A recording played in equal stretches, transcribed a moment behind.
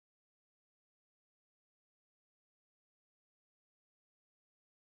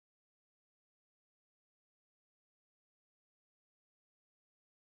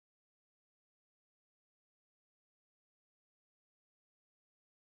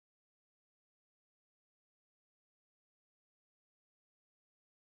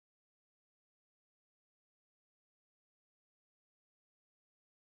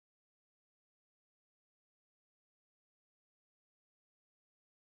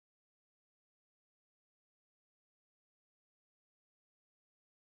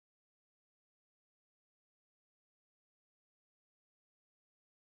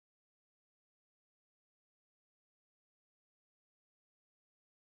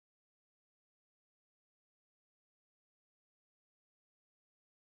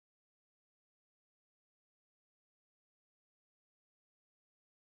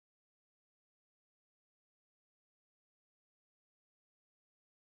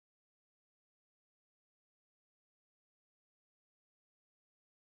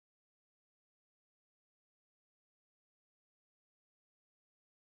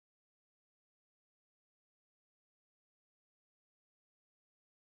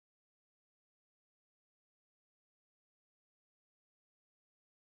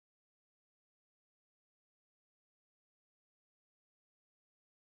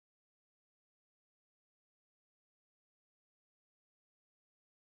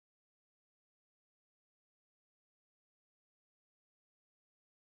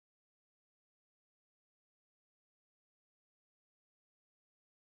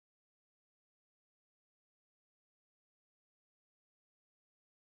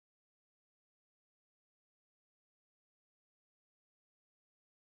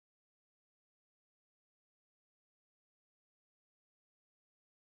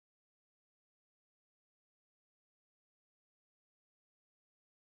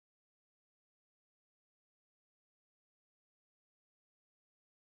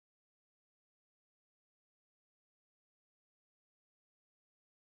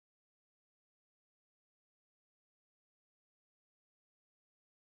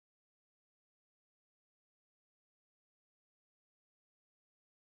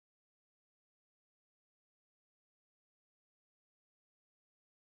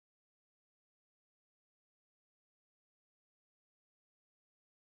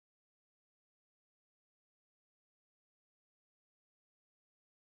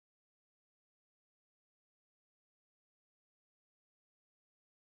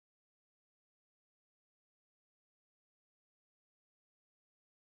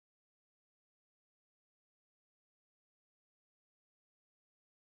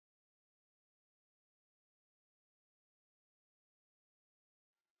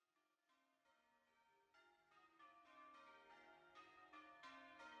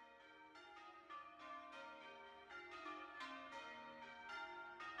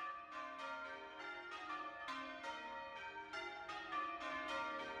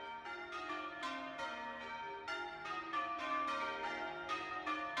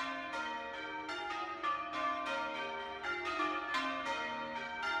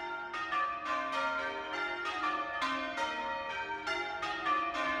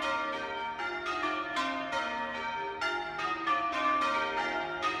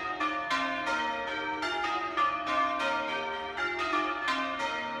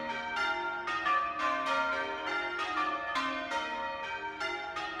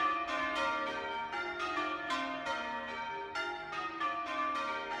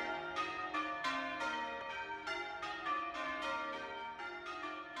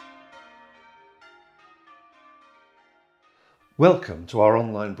Welcome to our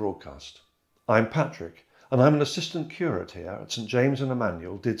online broadcast. I'm Patrick and I'm an assistant curate here at St James and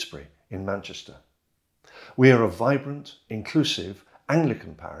Emmanuel, Didsbury in Manchester. We are a vibrant, inclusive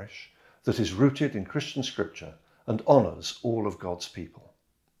Anglican parish that is rooted in Christian scripture and honours all of God's people.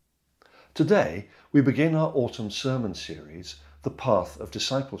 Today we begin our autumn sermon series, The Path of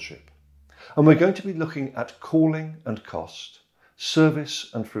Discipleship, and we're going to be looking at calling and cost,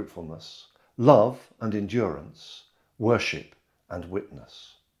 service and fruitfulness, love and endurance, worship and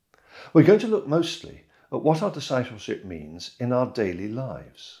witness. We're going to look mostly at what our discipleship means in our daily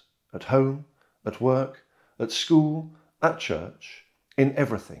lives, at home, at work, at school, at church, in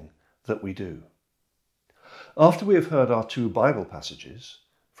everything that we do. After we have heard our two Bible passages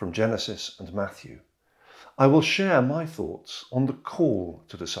from Genesis and Matthew, I will share my thoughts on the call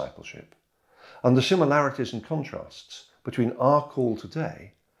to discipleship and the similarities and contrasts between our call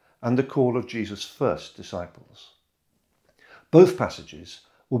today and the call of Jesus' first disciples. Both passages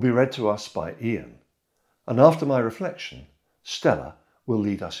will be read to us by Ian, and after my reflection, Stella will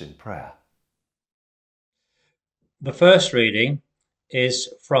lead us in prayer. The first reading is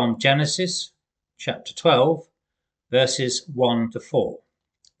from Genesis chapter 12, verses 1 to 4,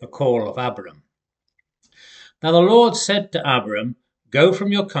 the call of Abram. Now the Lord said to Abram, "Go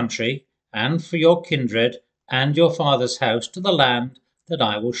from your country and for your kindred and your father's house to the land that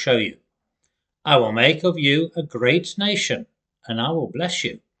I will show you. I will make of you a great nation, and I will bless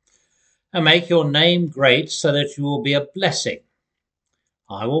you, and make your name great so that you will be a blessing.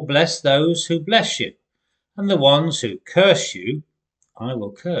 I will bless those who bless you, and the ones who curse you I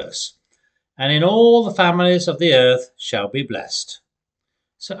will curse, and in all the families of the earth shall be blessed."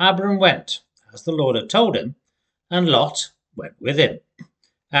 So Abram went, as the Lord had told him, and Lot went with him.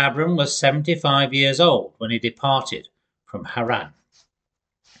 Abram was 75 years old when he departed from Haran.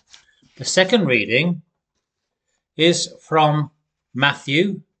 The second reading is from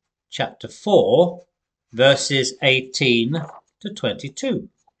Matthew chapter 4, verses 18 to 22.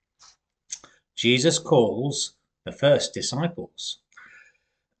 Jesus calls the first disciples.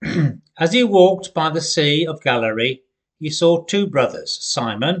 As he walked by the Sea of Galilee, he saw two brothers,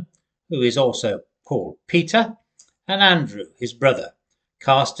 Simon, who is also called Peter, and Andrew, his brother,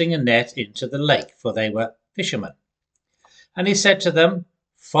 casting a net into the lake, for they were fishermen. And he said to them,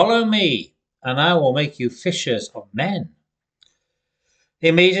 "Follow me, and I will make you fishers of men."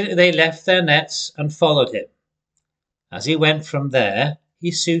 Immediately they left their nets and followed him. As he went from there,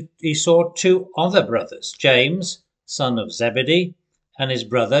 he saw two other brothers, James, son of Zebedee, and his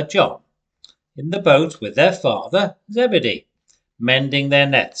brother John, in the boat with their father Zebedee, mending their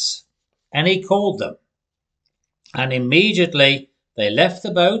nets. And he called them. And immediately they left the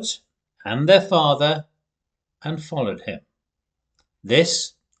boat and their father and followed him.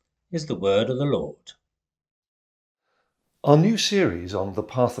 This is the word of the Lord. Our new series on the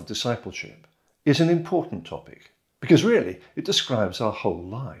Path of Discipleship is an important topic because really it describes our whole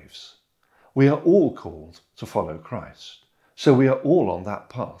lives. We are all called to follow Christ, so we are all on that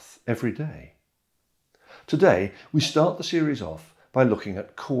path every day. Today we start the series off by looking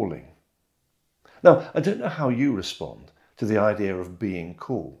at calling. Now, I don't know how you respond to the idea of being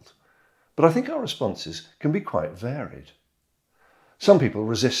called, but I think our responses can be quite varied. Some people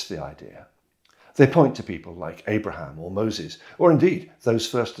resist the idea. They point to people like Abraham or Moses, or indeed those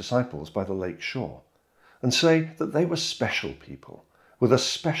first disciples by the lake shore, and say that they were special people with a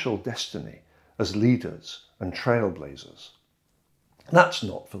special destiny as leaders and trailblazers. That's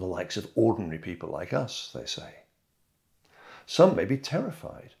not for the likes of ordinary people like us, they say. Some may be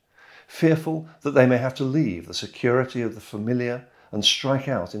terrified, fearful that they may have to leave the security of the familiar and strike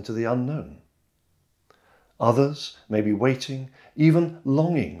out into the unknown. Others may be waiting, even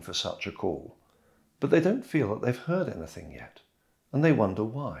longing for such a call, but they don't feel that they've heard anything yet, and they wonder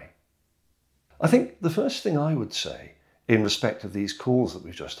why. I think the first thing I would say in respect of these calls that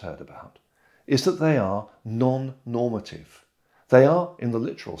we've just heard about is that they are non-normative. They are, in the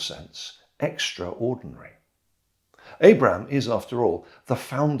literal sense, extraordinary. Abraham is, after all, the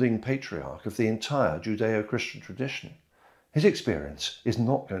founding patriarch of the entire Judeo-Christian tradition. His experience is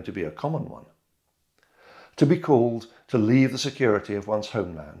not going to be a common one. To be called to leave the security of one's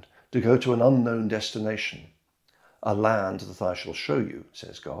homeland, to go to an unknown destination, a land that I shall show you,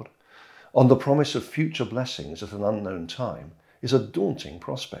 says God, on the promise of future blessings at an unknown time, is a daunting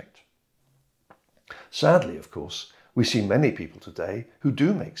prospect. Sadly, of course, we see many people today who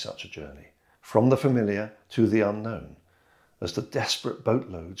do make such a journey, from the familiar to the unknown, as the desperate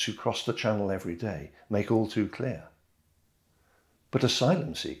boatloads who cross the channel every day make all too clear. But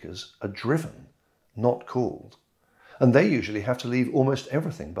asylum seekers are driven, not called, and they usually have to leave almost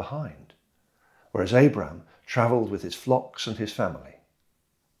everything behind, whereas Abraham travelled with his flocks and his family.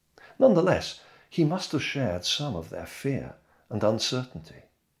 Nonetheless, he must have shared some of their fear and uncertainty.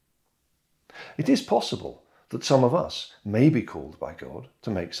 It is possible that some of us may be called by God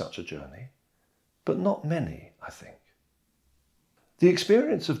to make such a journey, but not many, I think. The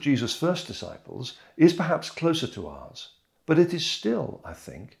experience of Jesus' first disciples is perhaps closer to ours, but it is still, I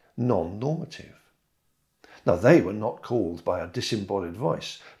think, non-normative. Now, they were not called by a disembodied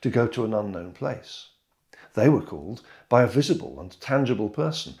voice to go to an unknown place. They were called by a visible and tangible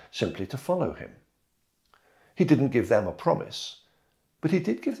person simply to follow him. He didn't give them a promise, but he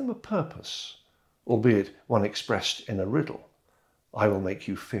did give them a purpose, albeit one expressed in a riddle: I will make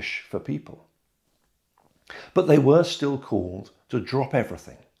you fish for people. But they were still called to drop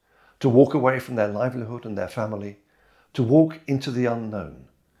everything, to walk away from their livelihood and their family, to walk into the unknown,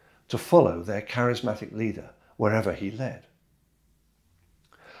 to follow their charismatic leader wherever he led.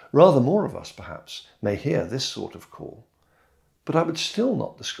 Rather more of us, perhaps, may hear this sort of call, but I would still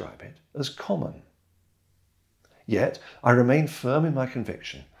not describe it as common. Yet I remain firm in my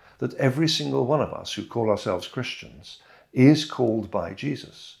conviction that every single one of us who call ourselves Christians is called by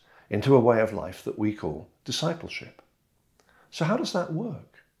Jesus into a way of life that we call discipleship. So how does that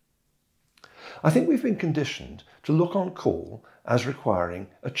work? I think we've been conditioned to look on call as requiring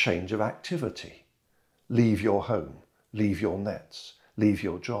a change of activity. Leave your home, leave your nets, leave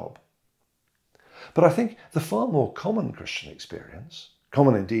your job. But I think the far more common Christian experience,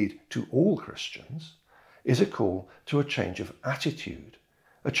 common indeed to all Christians, is a call to a change of attitude,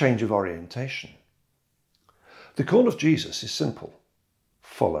 a change of orientation. The call of Jesus is simple: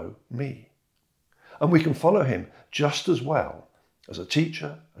 follow me. And we can follow him just as well as a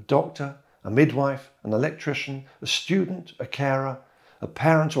teacher, a doctor, a midwife, an electrician, a student, a carer, a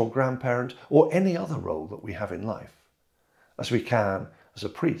parent or grandparent, or any other role that we have in life, as we can as a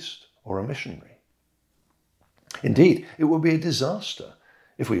priest or a missionary. Indeed, it would be a disaster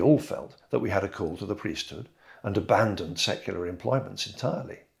if we all felt that we had a call to the priesthood and abandoned secular employments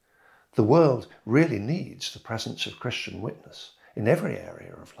entirely. The world really needs the presence of Christian witness in every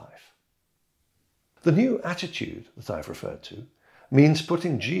area of life. The new attitude that I've referred to means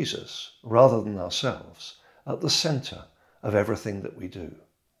putting Jesus, rather than ourselves, at the centre of everything that we do.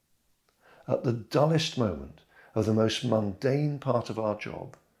 At the dullest moment of the most mundane part of our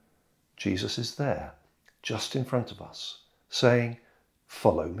job, Jesus is there, just in front of us, saying,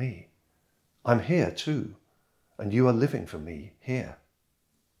 follow me. I'm here too, and you are living for me here.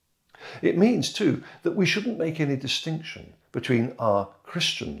 It means too that we shouldn't make any distinction between our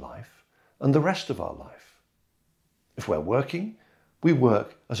Christian life and the rest of our life. If we're working, we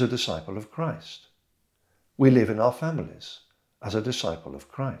work as a disciple of Christ. We live in our families as a disciple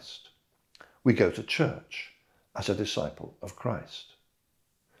of Christ. We go to church as a disciple of Christ.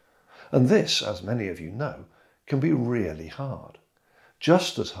 And this, as many of you know, can be really hard,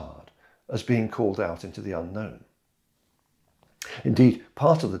 just as hard as being called out into the unknown. Indeed,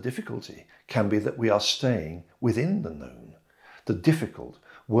 part of the difficulty can be that we are staying within the known, the difficult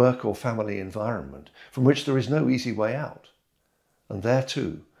work or family environment from which there is no easy way out. And there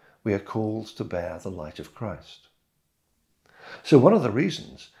too, we are called to bear the light of Christ. So one of the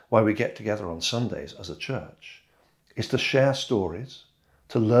reasons why we get together on Sundays as a church is to share stories,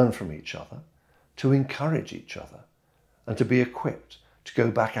 to learn from each other, to encourage each other, and to be equipped to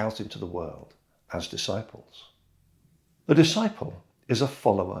go back out into the world as disciples. A disciple is a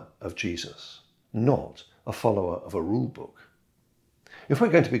follower of Jesus, not a follower of a rule book. If we're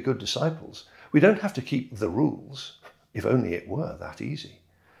going to be good disciples, we don't have to keep the rules, if only it were that easy.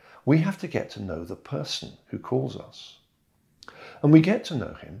 We have to get to know the person who calls us. And we get to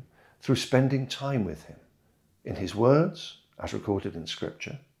know him through spending time with him, in his words, as recorded in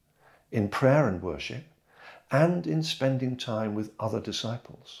Scripture, in prayer and worship, and in spending time with other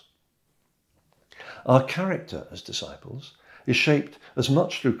disciples. Our character as disciples is shaped as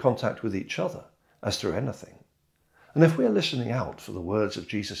much through contact with each other as through anything. And if we are listening out for the words of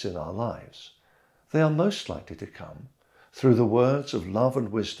Jesus in our lives, they are most likely to come through the words of love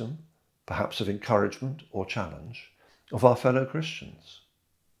and wisdom, perhaps of encouragement or challenge, of our fellow Christians.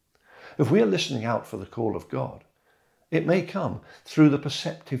 If we are listening out for the call of God, it may come through the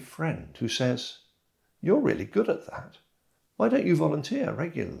perceptive friend who says, "You're really good at that. Why don't you volunteer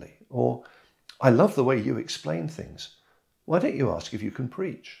regularly?" Or, "I love the way you explain things. Why don't you ask if you can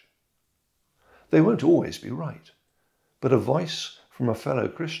preach?" They won't always be right, but a voice from a fellow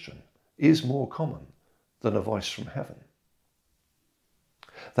Christian is more common than a voice from heaven.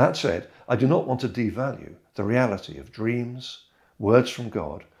 That said, I do not want to devalue the reality of dreams, words from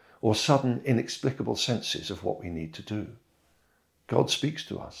God, or sudden inexplicable senses of what we need to do. God speaks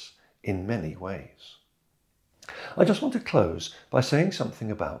to us in many ways. I just want to close by saying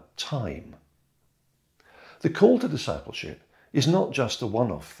something about time. The call to discipleship is not just a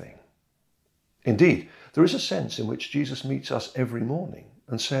one-off thing. Indeed, there is a sense in which Jesus meets us every morning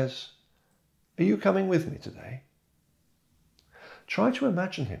and says, "Are you coming with me today?" Try to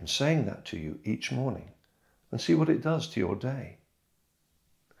imagine him saying that to you each morning and see what it does to your day.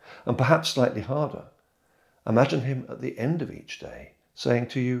 And perhaps slightly harder, imagine him at the end of each day saying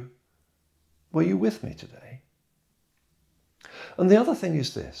to you, "Were you with me today?" And the other thing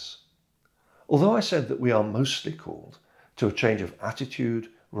is this. Although I said that we are mostly called to a change of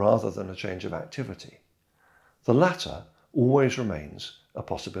attitude rather than a change of activity, the latter always remains a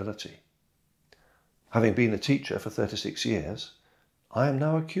possibility. Having been a teacher for 36 years, I am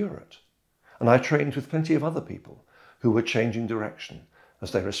now a curate, and I trained with plenty of other people who were changing direction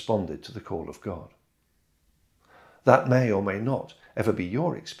as they responded to the call of God. That may or may not ever be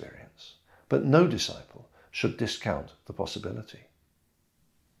your experience, but no disciple should discount the possibility.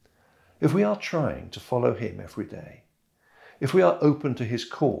 If we are trying to follow him every day, if we are open to his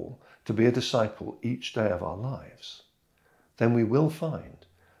call to be a disciple each day of our lives, then we will find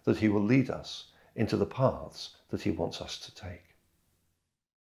that he will lead us into the paths that he wants us to take.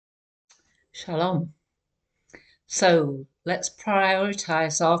 Shalom. So let's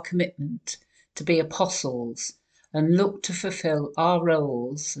prioritise our commitment to be apostles and look to fulfil our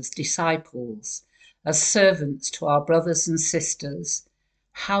roles as disciples, as servants to our brothers and sisters,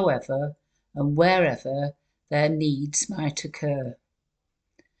 however and wherever their needs might occur.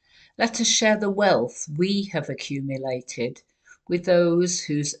 Let us share the wealth we have accumulated with those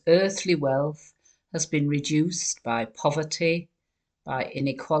whose earthly wealth has been reduced by poverty, by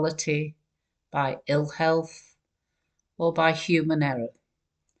inequality, by ill health, or by human error.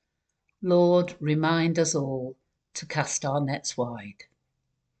 Lord, remind us all to cast our nets wide.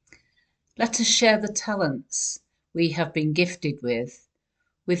 Let us share the talents we have been gifted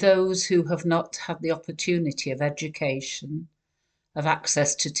with those who have not had the opportunity of education, of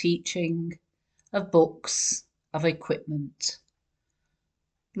access to teaching, of books, of equipment.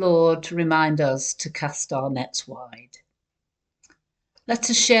 Lord, remind us to cast our nets wide. Let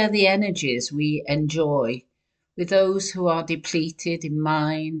us share the energies we enjoy with those who are depleted in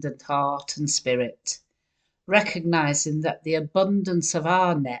mind and heart and spirit, recognizing that the abundance of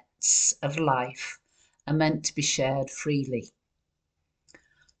our nets of life are meant to be shared freely.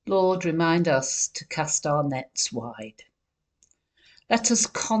 Lord, remind us to cast our nets wide. Let us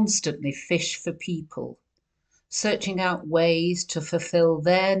constantly fish for people, searching out ways to fulfill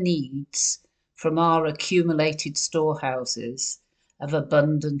their needs from our accumulated storehouses of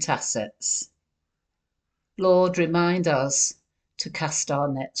abundant assets. Lord, remind us to cast our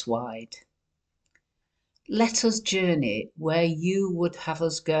nets wide. Let us journey where you would have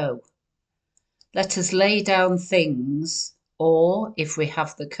us go. Let us lay down things, or, if we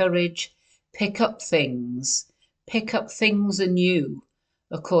have the courage, pick up things anew,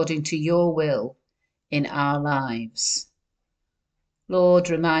 according to your will in our lives. Lord,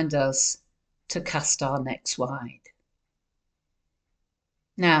 remind us to cast our nets wide.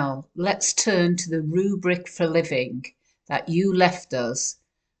 Now, let's turn to the rubric for living that you left us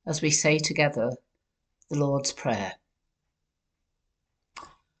as we say together the Lord's Prayer.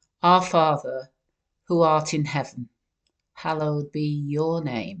 Our Father, who art in heaven, hallowed be your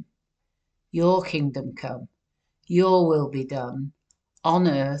name. Your kingdom come, your will be done, on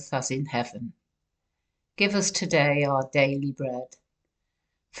earth as in heaven. Give us today our daily bread.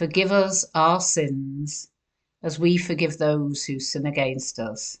 Forgive us our sins, as we forgive those who sin against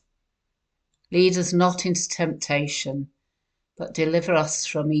us. Lead us not into temptation, but deliver us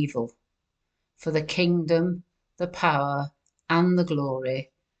from evil. For the kingdom, the power, and the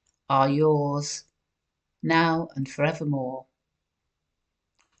glory are yours, now and forevermore.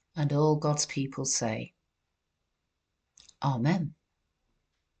 And all God's people say, Amen.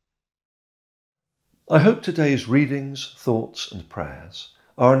 I hope today's readings, thoughts, and prayers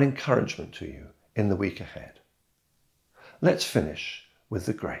are an encouragement to you in the week ahead. Let's finish with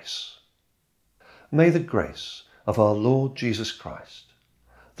the grace. May the grace of our Lord Jesus Christ,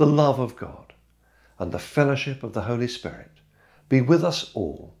 the love of God, and the fellowship of the Holy Spirit be with us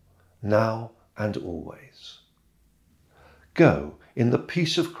all, now and always. Go in the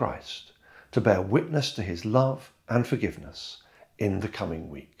peace of Christ to bear witness to his love and forgiveness in the coming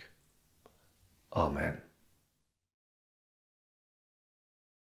week. Amen.